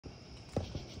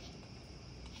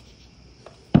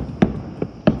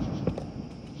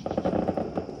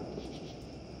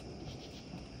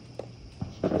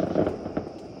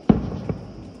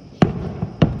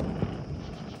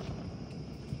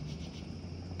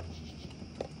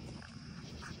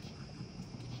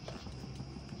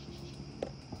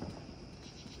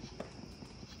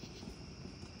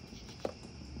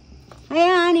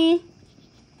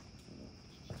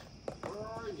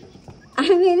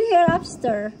I'm in here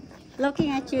upstairs,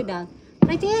 looking at you down.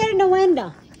 Right here in the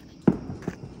window.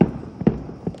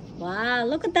 Wow,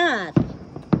 look at that.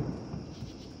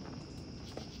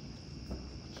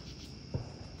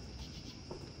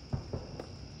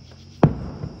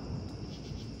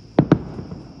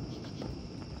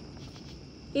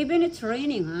 Even it's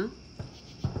raining, huh?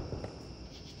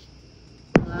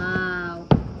 Wow.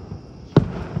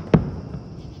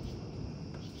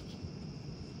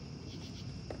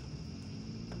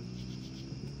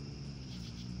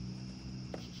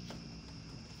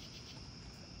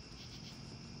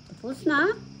 Tapos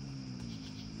na?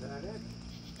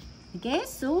 I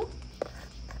guess so.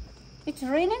 It's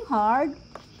raining hard.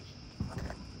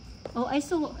 Oh, I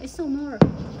saw more.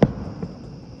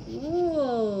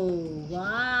 Whoa,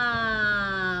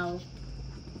 wow.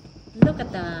 Look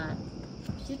at that.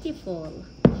 Beautiful.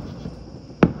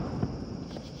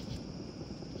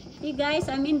 Hey guys,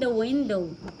 I'm in the window.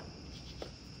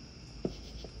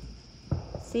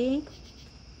 See?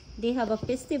 They have a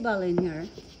festival in here.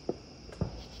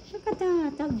 Look at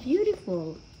that. How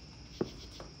beautiful.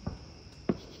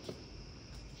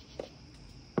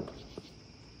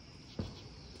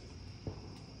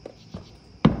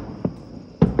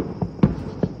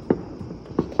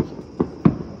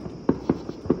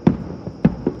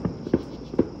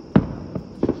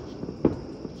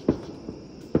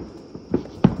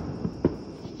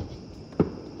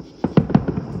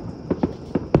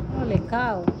 Holy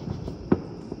cow.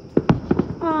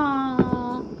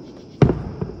 Aww.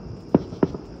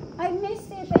 I missed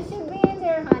it. I should be in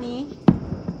there, honey.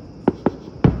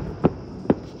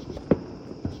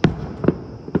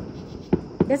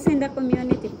 That's in the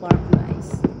community park,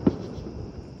 guys.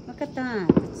 Look at that.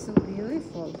 It's so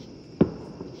beautiful.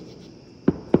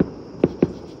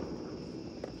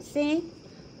 See?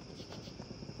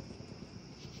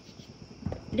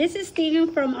 This is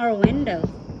taken from our window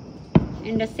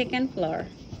in the second floor.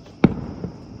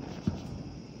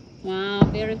 Wow,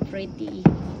 very pretty.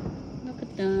 Look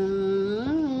at that.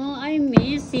 Oh, I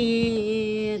miss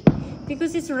it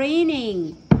because it's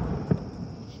raining.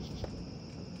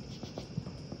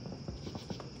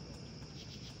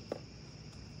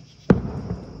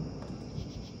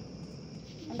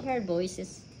 I heard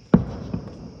voices.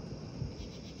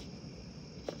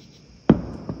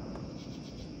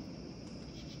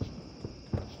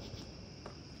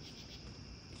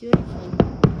 Beautiful.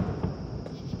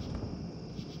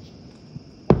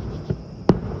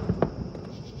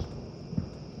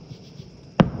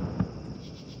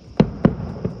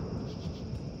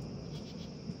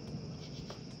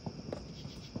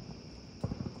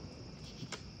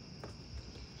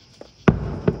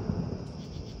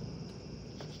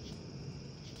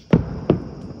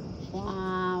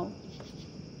 Wow.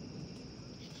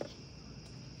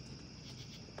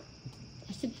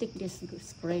 I should take this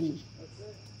screen.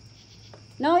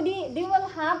 No, they will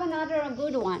have another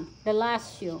good one. The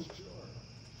last shoe.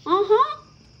 Uh-huh.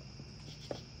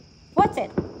 What's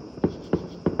it?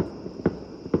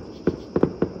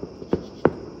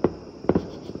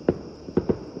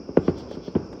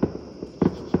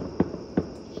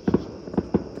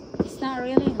 It's not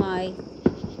really high.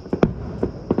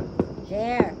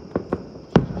 There.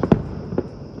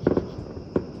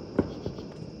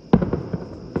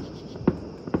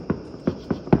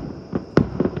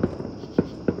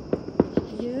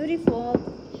 Beautiful.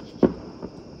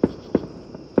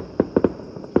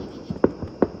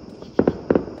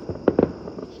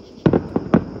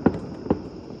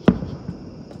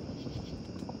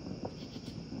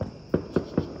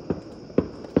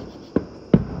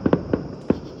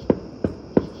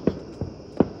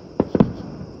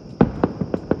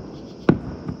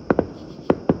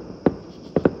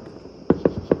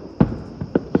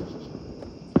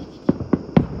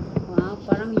 Wow,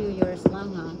 parang New Year's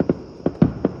lang, ha?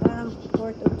 Parang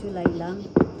 4th of July lang.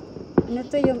 Ano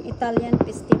to, yung Italian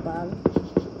festival?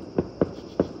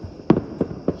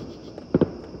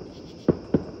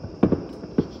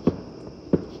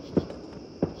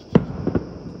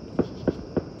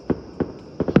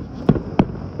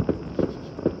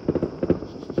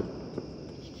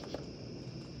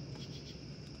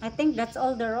 I think that's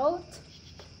all the road.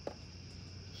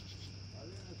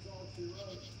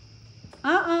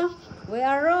 We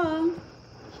are wrong.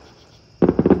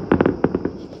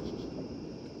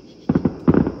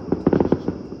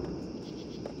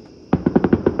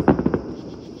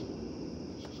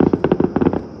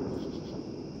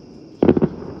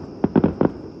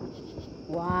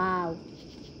 Wow.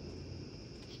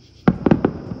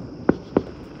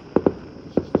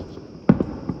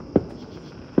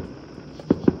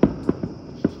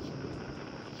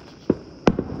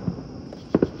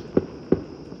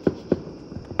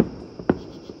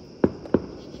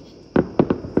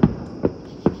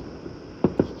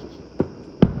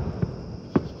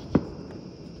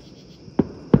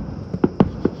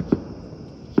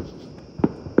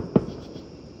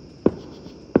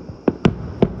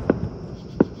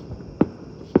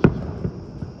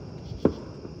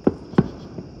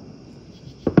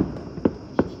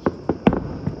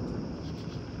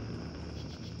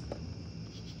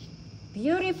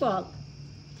 fault.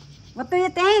 What do you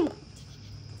think?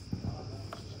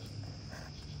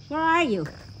 Where are you?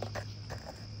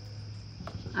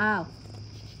 Oh.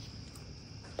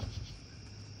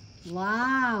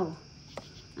 Wow.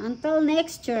 Until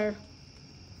next year.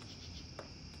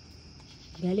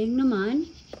 Galing naman.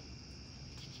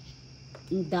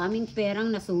 Ang daming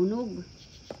perang nasunog.